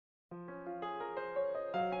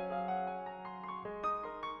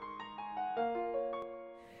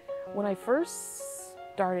When I first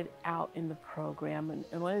started out in the program,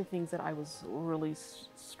 and one of the things that I was really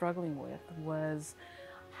struggling with was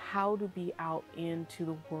how to be out into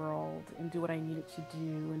the world and do what I needed to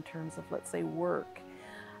do in terms of, let's say, work,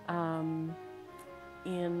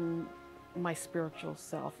 in my spiritual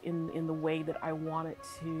self, in the way that I wanted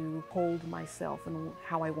to hold myself and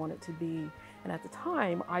how I wanted to be. And at the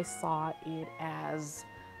time, I saw it as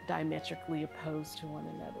diametrically opposed to one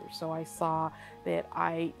another. So I saw that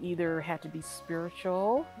I either had to be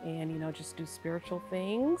spiritual and just do spiritual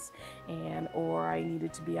things, or I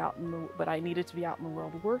needed to be out in the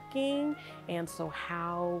world working. And so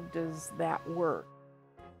how does that work?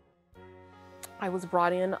 I was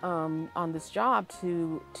brought in on this job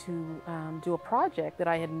to do a project that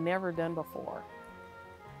I had never done before.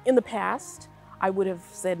 In the past, I would have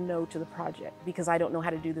said no to the project because I don't know how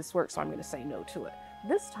to do this work, so I'm going to say no to it.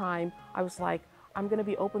 This time, I was like, I'm going to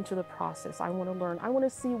be open to the process. I want to learn. I want to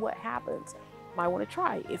see what happens. I want to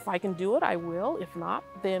try. If I can do it, I will. If not,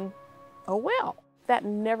 then oh well. That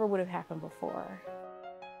never would have happened before.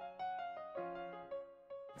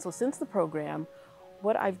 So since the program,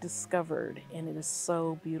 what I've discovered, and it is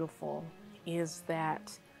so beautiful, is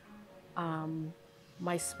that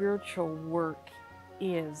my spiritual work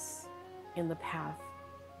is in the path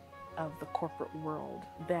of the corporate world,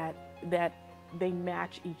 that they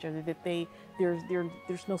match each other, that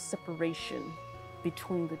there's no separation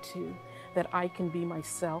between the two, that I can be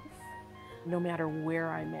myself no matter where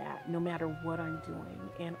I'm at, no matter what I'm doing,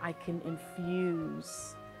 and I can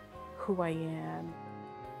infuse who I am.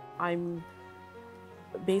 I'm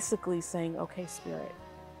basically saying, okay, Spirit.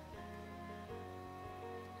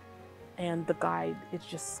 And the guide, it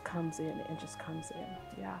just comes in and just comes in,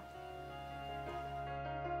 yeah.